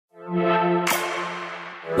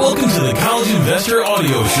Welcome to the College Investor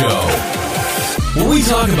Audio Show, where we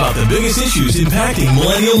talk about the biggest issues impacting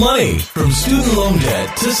millennial money, from student loan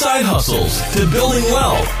debt to side hustles to building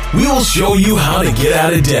wealth. We will show you how to get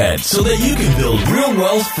out of debt so that you can build real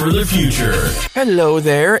wealth for the future. Hello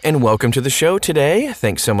there, and welcome to the show today.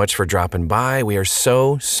 Thanks so much for dropping by. We are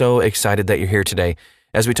so excited that you're here today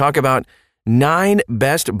as we talk about 9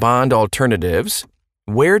 best bond alternatives,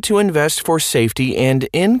 where to invest for safety and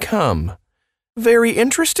income. Very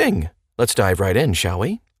interesting. Let's dive right in, shall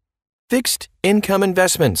we? Fixed income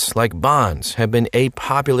investments like bonds have been a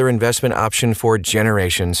popular investment option for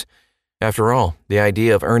generations. After all, the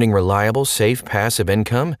idea of earning reliable, safe, passive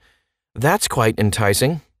income, that's quite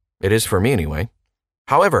enticing. It is for me anyway.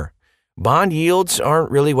 However, bond yields aren't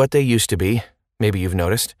really what they used to be. Maybe you've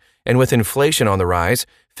noticed. And with inflation on the rise,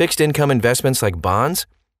 fixed income investments like bonds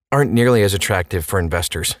aren't nearly as attractive for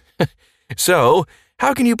investors. So,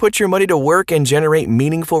 how can you put your money to work and generate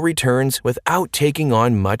meaningful returns without taking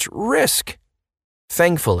on much risk?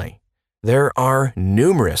 Thankfully, there are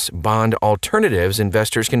numerous bond alternatives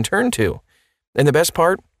investors can turn to. And the best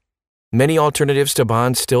part? Many alternatives to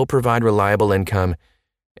bonds still provide reliable income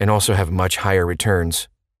and also have much higher returns.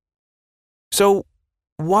 So,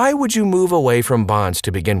 why would you move away from bonds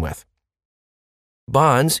to begin with?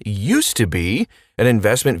 Bonds used to be an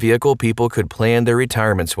investment vehicle people could plan their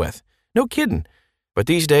retirements with. No kidding. But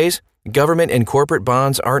these days, government and corporate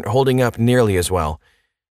bonds aren't holding up nearly as well.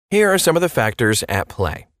 Here are some of the factors at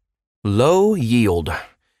play. Low yield.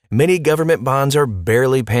 Many government bonds are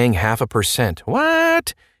barely paying 0.5%.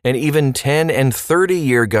 What? And even 10 and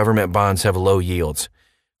 30-year government bonds have low yields.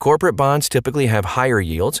 Corporate bonds typically have higher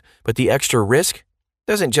yields, but the extra risk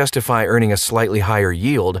doesn't justify earning a slightly higher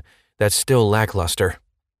yield. That's still lackluster.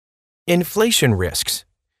 Inflation risks.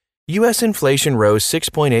 U.S. inflation rose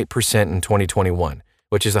 6.8% in 2021,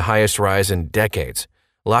 which is the highest rise in decades.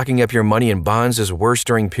 Locking up your money in bonds is worse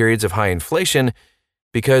during periods of high inflation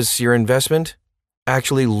because your investment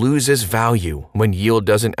actually loses value when yield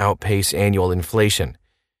doesn't outpace annual inflation.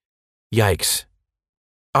 Yikes.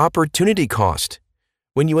 Opportunity cost.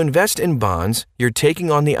 When you invest in bonds, you're taking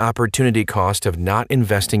on the opportunity cost of not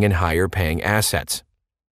investing in higher paying assets.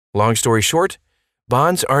 Long story short,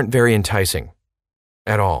 bonds aren't very enticing.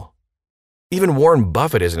 At all. Even Warren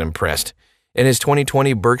Buffett isn't impressed. In his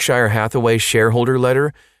 2020 Berkshire Hathaway shareholder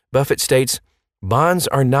letter, Buffett states, "Bonds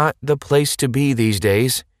are not the place to be these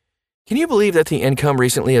days." Can you believe that the income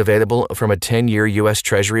recently available from a 10-year U.S.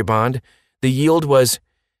 Treasury bond, the yield was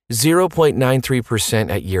 0.93%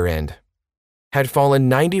 at year-end, had fallen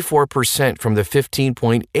 94% from the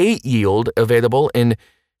 15.8 yield available in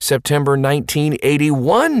September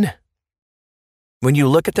 1981? When you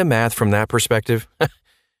look at the math from that perspective,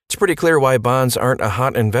 it's pretty clear why bonds aren't a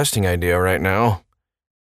hot investing idea right now.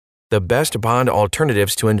 The best bond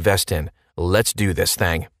alternatives to invest in. Let's do this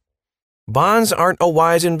thing. Bonds aren't a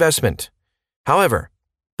wise investment. However,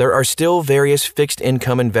 there are still various fixed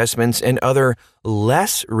income investments and other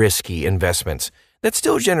less risky investments that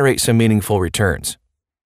still generate some meaningful returns.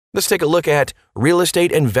 Let's take a look at real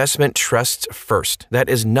estate investment trusts first. That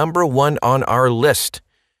is number 1 on our list.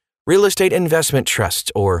 Real estate investment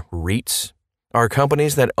trusts, or REITs, are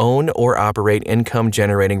companies that own or operate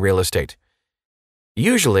income-generating real estate.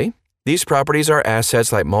 Usually, these properties are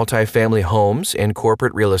assets like multifamily homes and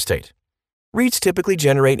corporate real estate. REITs typically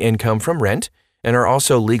generate income from rent and are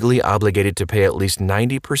also legally obligated to pay at least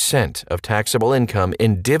 90% of taxable income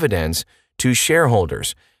in dividends to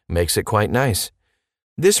shareholders. Makes it quite nice.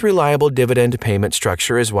 This reliable dividend payment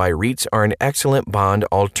structure is why REITs are an excellent bond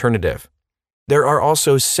alternative. There are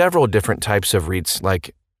also several different types of REITs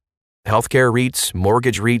like healthcare REITs,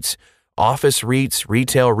 mortgage REITs, office REITs,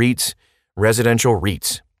 retail REITs, residential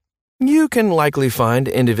REITs. You can likely find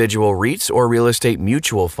individual REITs or real estate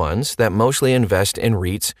mutual funds that mostly invest in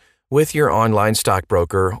REITs with your online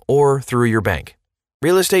stockbroker or through your bank.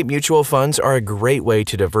 Real estate mutual funds are a great way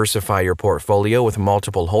to diversify your portfolio with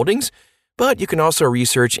multiple holdings, but you can also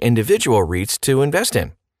research individual REITs to invest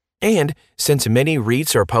in. And since many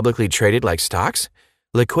REITs are publicly traded like stocks,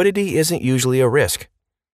 liquidity isn't usually a risk.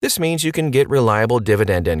 This means you can get reliable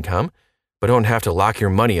dividend income, but don't have to lock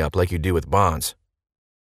your money up like you do with bonds.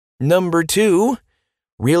 Number 2,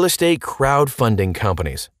 real estate crowdfunding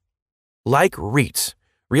companies. Like REITs,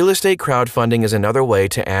 real estate crowdfunding is another way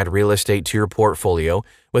to add real estate to your portfolio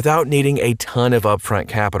without needing a ton of upfront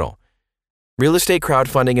capital. Real estate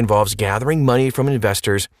crowdfunding involves gathering money from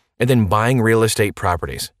investors and then buying real estate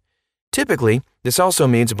properties. Typically, this also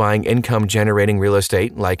means buying income-generating real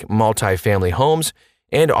estate like multifamily homes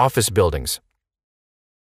and office buildings.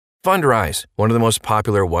 Fundrise, one of the most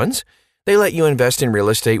popular ones, they let you invest in real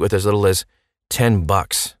estate with as little as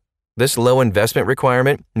 $10. This low investment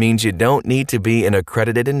requirement means you don't need to be an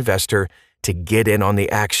accredited investor to get in on the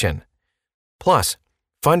action. Plus,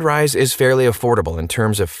 Fundrise is fairly affordable in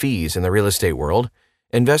terms of fees in the real estate world.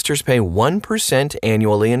 Investors pay 1%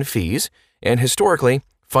 annually in fees, and historically,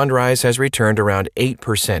 Fundrise has returned around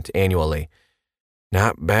 8% annually.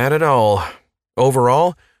 Not bad at all.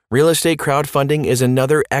 Overall, real estate crowdfunding is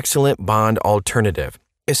another excellent bond alternative,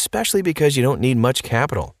 especially because you don't need much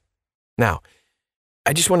capital. Now,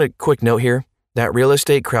 I just want a quick note here that real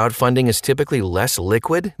estate crowdfunding is typically less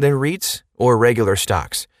liquid than REITs or regular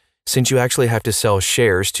stocks, since you actually have to sell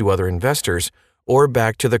shares to other investors or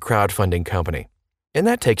back to the crowdfunding company, and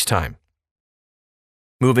that takes time.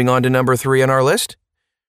 Moving on to number 3 on our list,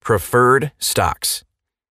 preferred stocks.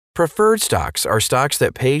 Preferred stocks are stocks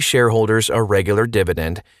that pay shareholders a regular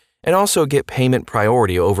dividend and also get payment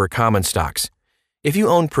priority over common stocks. If you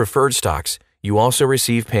own preferred stocks, you also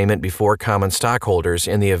receive payment before common stockholders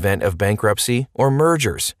in the event of bankruptcy or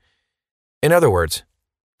mergers. In other words,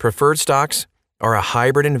 preferred stocks are a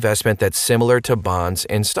hybrid investment that's similar to bonds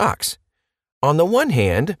and stocks. On the one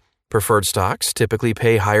hand, preferred stocks typically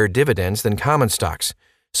pay higher dividends than common stocks,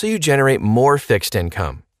 so you generate more fixed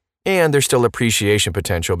income. And there's still appreciation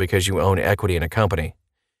potential because you own equity in a company.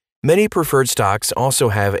 Many preferred stocks also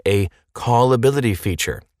have a callability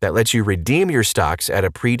feature that lets you redeem your stocks at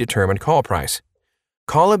a predetermined call price.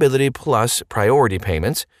 Callability plus priority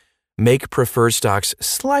payments make preferred stocks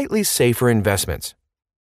slightly safer investments.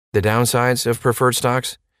 The downsides of preferred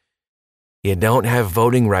stocks? You don't have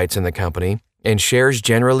voting rights in the company, and shares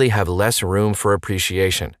generally have less room for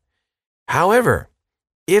appreciation. However,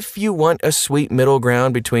 if you want a sweet middle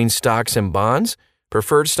ground between stocks and bonds,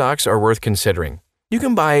 preferred stocks are worth considering. You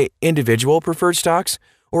can buy individual preferred stocks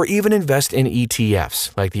or even invest in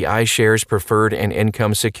ETFs like the iShares Preferred and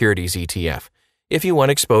Income Securities ETF if you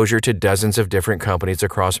want exposure to dozens of different companies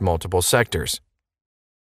across multiple sectors.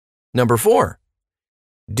 Number 4,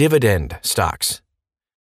 dividend stocks.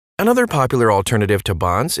 Another popular alternative to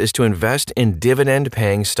bonds is to invest in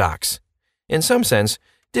dividend-paying stocks. In some sense,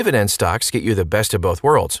 dividend stocks get you the best of both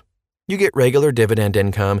worlds. You get regular dividend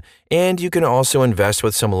income, and you can also invest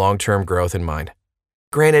with some long-term growth in mind.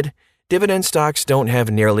 Granted, dividend stocks don't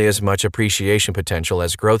have nearly as much appreciation potential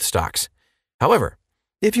as growth stocks. However,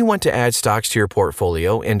 if you want to add stocks to your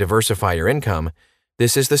portfolio and diversify your income,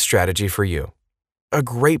 this is the strategy for you. A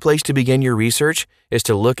great place to begin your research is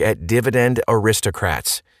to look at dividend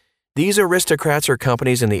aristocrats. These aristocrats are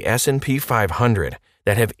companies in the S&P 500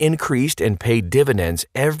 that have increased and paid dividends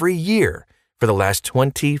every year for the last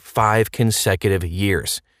 25 consecutive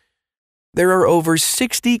years. There are over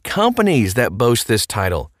 60 companies that boast this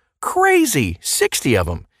title. Crazy! 60 of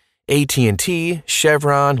them. AT&T,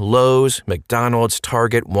 Chevron, Lowe's, McDonald's,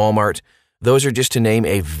 Target, Walmart. Those are just to name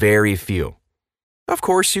a very few. Of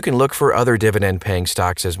course, you can look for other dividend-paying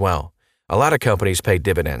stocks as well. A lot of companies pay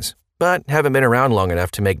dividends, but haven't been around long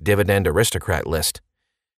enough to make dividend aristocrat list.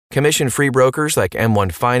 Commission-free brokers like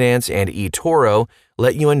M1 Finance and eToro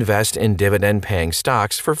let you invest in dividend-paying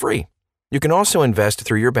stocks for free. You can also invest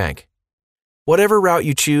through your bank. Whatever route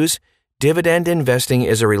you choose, dividend investing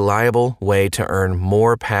is a reliable way to earn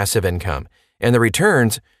more passive income, and the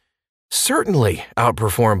returns certainly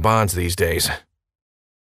outperform bonds these days.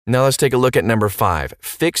 Now let's take a look at number 5,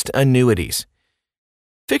 fixed annuities.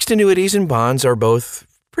 Fixed annuities and bonds are both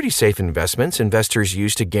pretty safe investments investors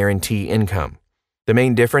use to guarantee income. The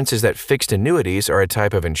main difference is that fixed annuities are a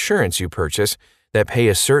type of insurance you purchase that pay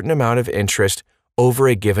a certain amount of interest over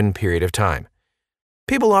a given period of time.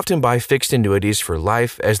 People often buy fixed annuities for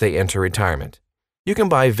life as they enter retirement. You can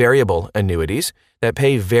buy variable annuities that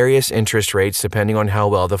pay various interest rates depending on how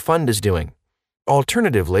well the fund is doing.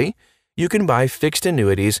 Alternatively, you can buy fixed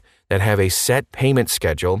annuities that have a set payment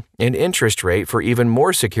schedule and interest rate for even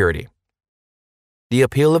more security. The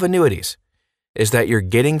appeal of annuities is that you're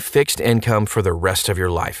getting fixed income for the rest of your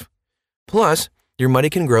life. Plus, your money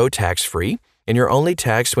can grow tax-free, and you're only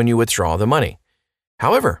taxed when you withdraw the money.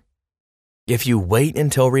 However, if you wait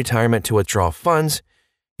until retirement to withdraw funds,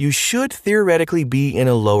 you should theoretically be in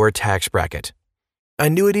a lower tax bracket.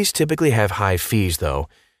 Annuities typically have high fees, though,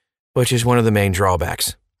 which is one of the main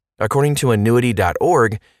drawbacks. According to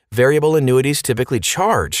annuity.org, variable annuities typically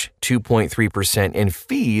charge 2.3% in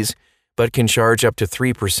fees, but can charge up to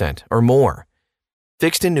 3% or more.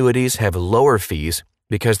 Fixed annuities have lower fees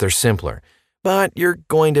because they're simpler, but you're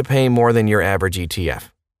going to pay more than your average ETF.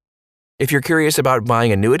 If you're curious about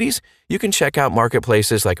buying annuities, you can check out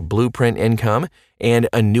marketplaces like Blueprint Income and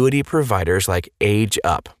annuity providers like Age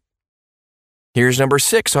Up. Here's number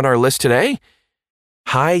 6 on our list today,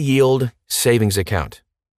 high yield savings account.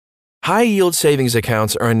 High-yield savings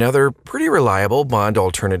accounts are another pretty reliable bond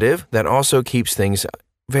alternative that also keeps things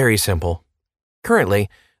very simple. Currently,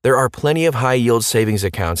 there are plenty of high-yield savings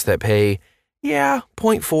accounts that pay,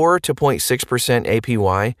 0.4 to 0.6%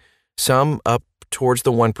 APY, some up towards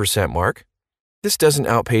the 1% mark. This doesn't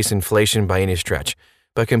outpace inflation by any stretch,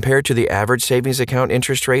 but compared to the average savings account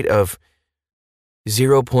interest rate of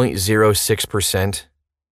 0.06%,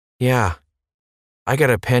 I got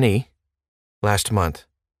a penny last month.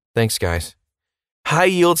 Thanks, guys.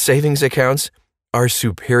 High-yield savings accounts are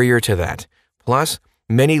superior to that. Plus,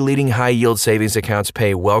 many leading high-yield savings accounts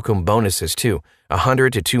pay welcome bonuses too,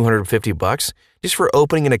 $100 to $250 just for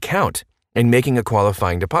opening an account and making a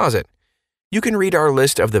qualifying deposit. You can read our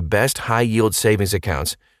list of the best high-yield savings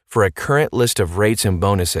accounts for a current list of rates and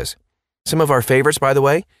bonuses. Some of our favorites, by the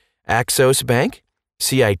way, Axos Bank,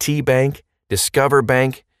 CIT Bank, Discover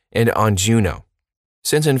Bank, and Onjuno.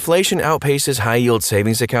 Since inflation outpaces high-yield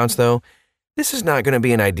savings accounts, though, this is not going to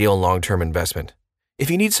be an ideal long-term investment. If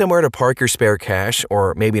you need somewhere to park your spare cash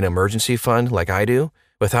or maybe an emergency fund like I do,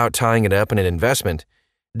 without tying it up in an investment,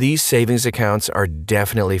 these savings accounts are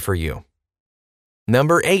definitely for you.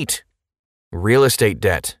 Number 8. Real estate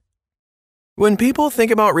debt. When people think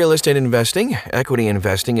about real estate investing, equity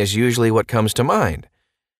investing is usually what comes to mind.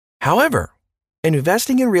 However,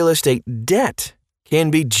 investing in real estate debt can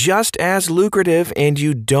be just as lucrative, and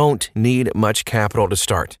you don't need much capital to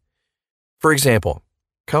start. For example,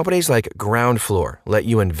 companies like Ground Floor let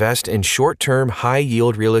you invest in short-term,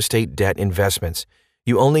 high-yield real estate debt investments.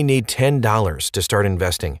 You only need $10 to start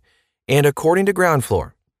investing. And according to Ground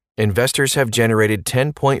Floor, investors have generated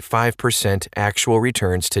 10.5% actual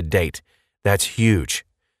returns to date. That's huge.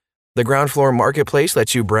 The Ground Floor marketplace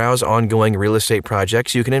lets you browse ongoing real estate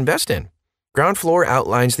projects you can invest in. Ground Floor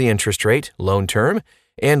outlines the interest rate, loan term,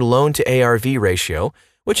 and loan-to-ARV ratio,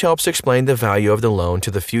 which helps explain the value of the loan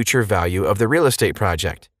to the future value of the real estate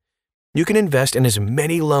project. You can invest in as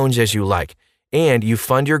many loans as you like, and you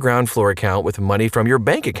fund your Ground Floor account with money from your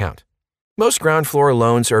bank account. Most Ground Floor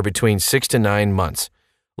loans are between 6 to 9 months.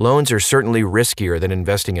 Loans are certainly riskier than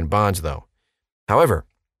investing in bonds, though. However,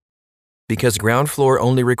 because Ground Floor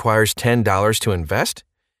only requires $10 to invest,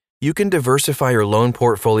 you can diversify your loan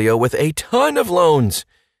portfolio with a ton of loans.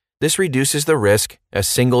 This reduces the risk a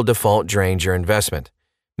single default drains your investment,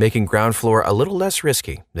 making Ground Floor a little less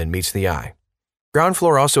risky than meets the eye. Ground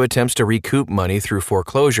Floor also attempts to recoup money through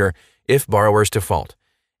foreclosure if borrowers default,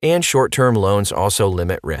 and short-term loans also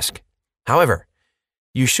limit risk. However,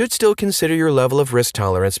 you should still consider your level of risk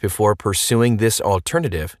tolerance before pursuing this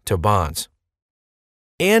alternative to bonds.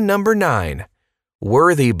 And number 9,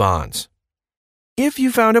 worthy bonds. If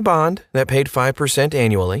you found a bond that paid 5%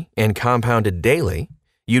 annually and compounded daily,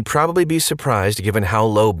 you'd probably be surprised given how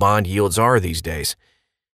low bond yields are these days.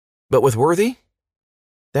 But with Worthy,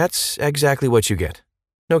 that's exactly what you get.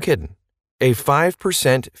 No kidding. A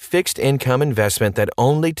 5% fixed income investment that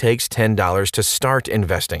only takes $10 to start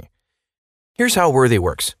investing. Here's how Worthy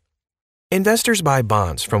works. Investors buy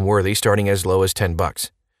bonds from Worthy starting as low as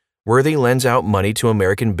 $10. Worthy lends out money to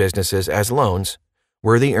American businesses as loans.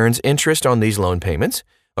 Worthy earns interest on these loan payments.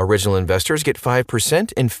 Original investors get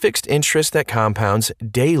 5% in fixed interest that compounds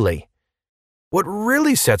daily. What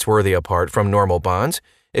really sets Worthy apart from normal bonds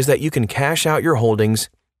is that you can cash out your holdings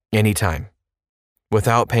anytime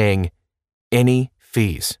without paying any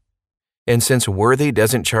fees. And since Worthy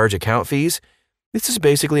doesn't charge account fees, this is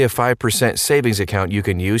basically a 5% savings account you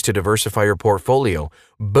can use to diversify your portfolio.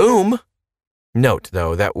 Boom! Note,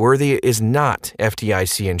 though, that Worthy is not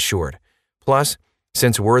FDIC insured. Plus,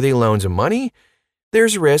 since Worthy loans money,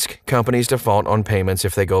 there's risk companies default on payments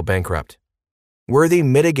if they go bankrupt. Worthy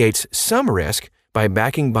mitigates some risk by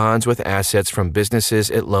backing bonds with assets from businesses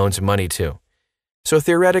it loans money to. So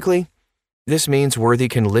theoretically, this means Worthy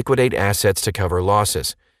can liquidate assets to cover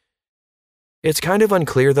losses. It's kind of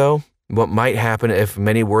unclear, though, what might happen if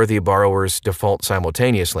many Worthy borrowers default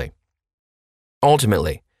simultaneously.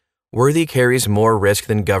 Ultimately, Worthy carries more risk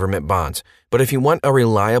than government bonds, but if you want a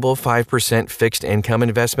reliable 5% fixed income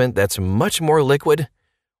investment that's much more liquid,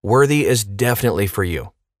 Worthy is definitely for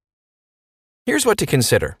you. Here's what to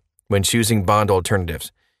consider when choosing bond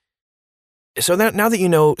alternatives. So now that you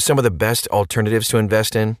know some of the best alternatives to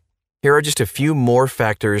invest in, here are just a few more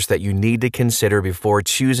factors that you need to consider before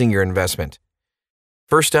choosing your investment.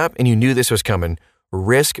 First up, and you knew this was coming,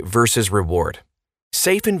 risk versus reward.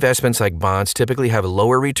 Safe investments like bonds typically have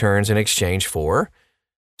lower returns in exchange for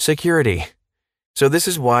security. So this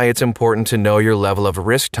is why it's important to know your level of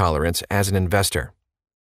risk tolerance as an investor.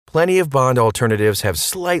 Plenty of bond alternatives have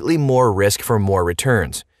slightly more risk for more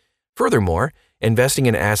returns. Furthermore, investing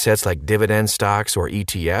in assets like dividend stocks or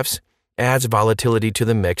ETFs adds volatility to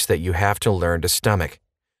the mix that you have to learn to stomach.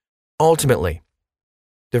 Ultimately,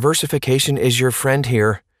 diversification is your friend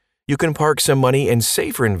here. You can park some money in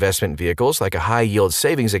safer investment vehicles like a high-yield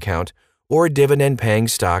savings account or dividend-paying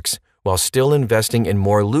stocks while still investing in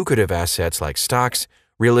more lucrative assets like stocks,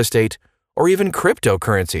 real estate, or even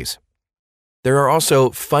cryptocurrencies. There are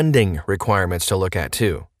also funding requirements to look at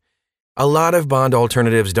too. A lot of bond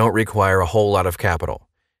alternatives don't require a whole lot of capital.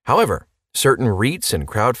 However, certain REITs and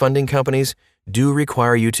crowdfunding companies do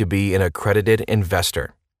require you to be an accredited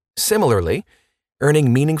investor. Similarly,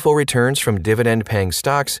 earning meaningful returns from dividend-paying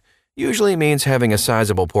stocks usually means having a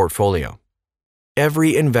sizable portfolio.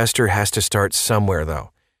 Every investor has to start somewhere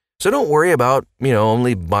though. So don't worry about,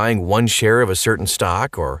 only buying one share of a certain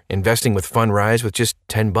stock or investing with Fundrise with just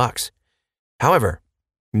 $10. However,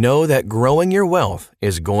 know that growing your wealth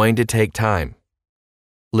is going to take time.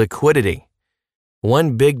 Liquidity.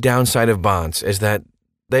 One big downside of bonds is that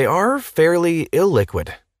they are fairly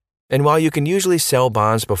illiquid. And while you can usually sell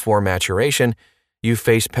bonds before maturation, you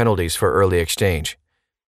face penalties for early exchange.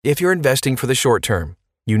 If you're investing for the short term,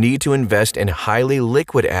 you need to invest in highly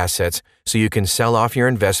liquid assets so you can sell off your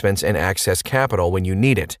investments and access capital when you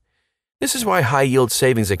need it. This is why high-yield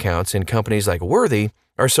savings accounts in companies like Worthy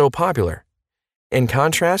are so popular. In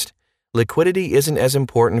contrast, liquidity isn't as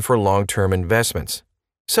important for long-term investments.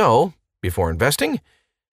 So, before investing,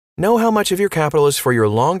 know how much of your capital is for your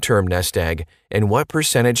long-term nest egg and what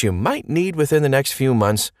percentage you might need within the next few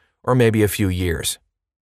months or maybe a few years.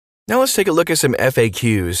 Now let's take a look at some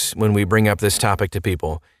FAQs when we bring up this topic to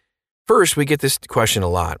people. First, we get this question a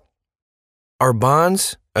lot. Are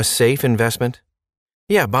bonds a safe investment?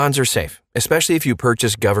 Yeah, bonds are safe, especially if you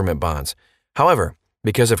purchase government bonds. However,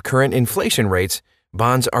 because of current inflation rates,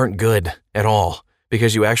 bonds aren't good at all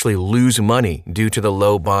because you actually lose money due to the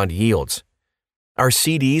low bond yields. Are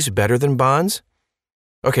CDs better than bonds?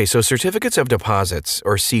 Okay, so certificates of deposits,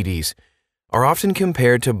 or CDs, are often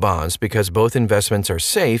compared to bonds because both investments are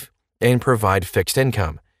safe and provide fixed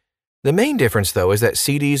income. The main difference, though, is that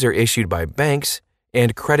CDs are issued by banks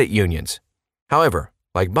and credit unions. However,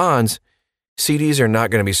 like bonds, CDs are not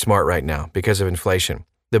going to be smart right now because of inflation.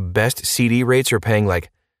 The best CD rates are paying like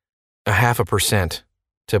 0.5%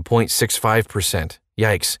 to 0.65%.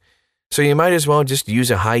 Yikes. So you might as well just use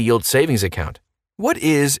a high-yield savings account. What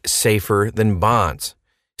is safer than bonds?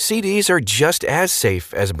 CDs are just as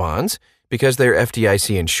safe as bonds because they're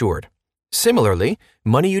FDIC insured. Similarly,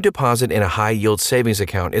 money you deposit in a high-yield savings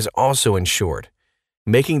account is also insured,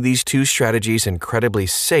 making these two strategies incredibly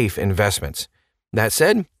safe investments. That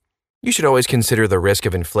said, you should always consider the risk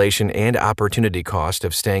of inflation and opportunity cost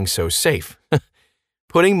of staying so safe.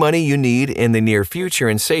 Putting money you need in the near future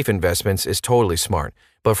in safe investments is totally smart,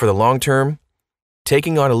 but for the long term,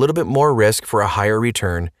 taking on a little bit more risk for a higher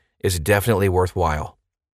return is definitely worthwhile.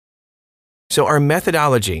 So our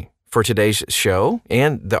methodology for today's show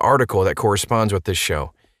and the article that corresponds with this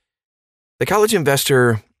show. The College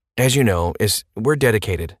Investor, as you know, we're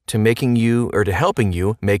dedicated to helping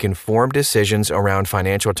you make informed decisions around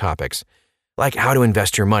financial topics, like how to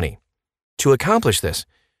invest your money. To accomplish this,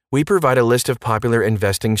 we provide a list of popular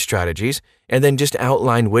investing strategies and then just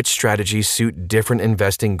outline which strategies suit different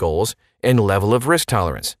investing goals and level of risk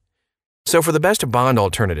tolerance. So for the best bond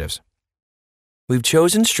alternatives, we've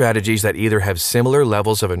chosen strategies that either have similar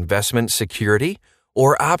levels of investment security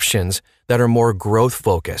or options that are more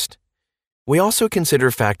growth-focused. We also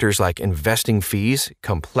consider factors like investing fees,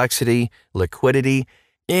 complexity, liquidity,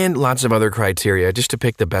 and lots of other criteria just to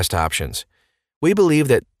pick the best options. We believe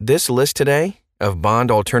that this list today of bond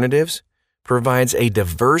alternatives provides a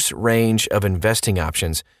diverse range of investing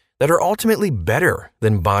options that are ultimately better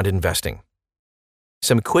than bond investing.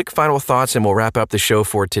 Some quick final thoughts and we'll wrap up the show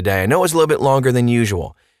for today. I know it's a little bit longer than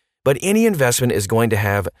usual, but any investment is going to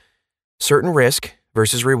have certain risk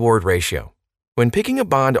versus reward ratio. When picking a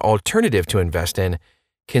bond alternative to invest in,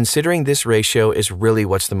 considering this ratio is really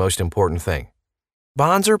what's the most important thing.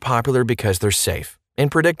 Bonds are popular because they're safe and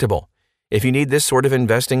predictable. If you need this sort of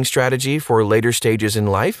investing strategy for later stages in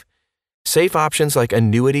life, safe options like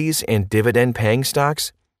annuities and dividend-paying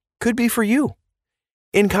stocks could be for you.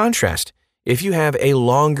 In contrast, if you have a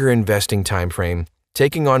longer investing time frame,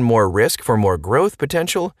 taking on more risk for more growth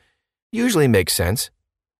potential usually makes sense.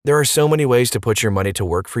 There are so many ways to put your money to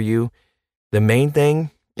work for you. The main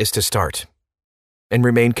thing is to start and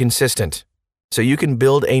remain consistent so you can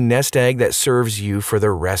build a nest egg that serves you for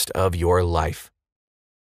the rest of your life.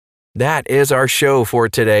 That is our show for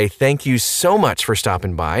today. Thank you so much for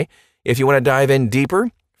stopping by. If you want to dive in deeper,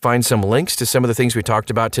 find some links to some of the things we talked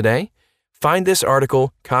about today. Find this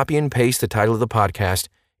article, copy and paste the title of the podcast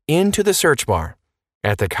into the search bar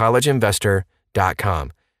at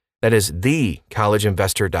thecollegeinvestor.com. That is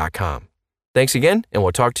thecollegeinvestor.com. Thanks again, and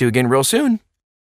we'll talk to you again real soon.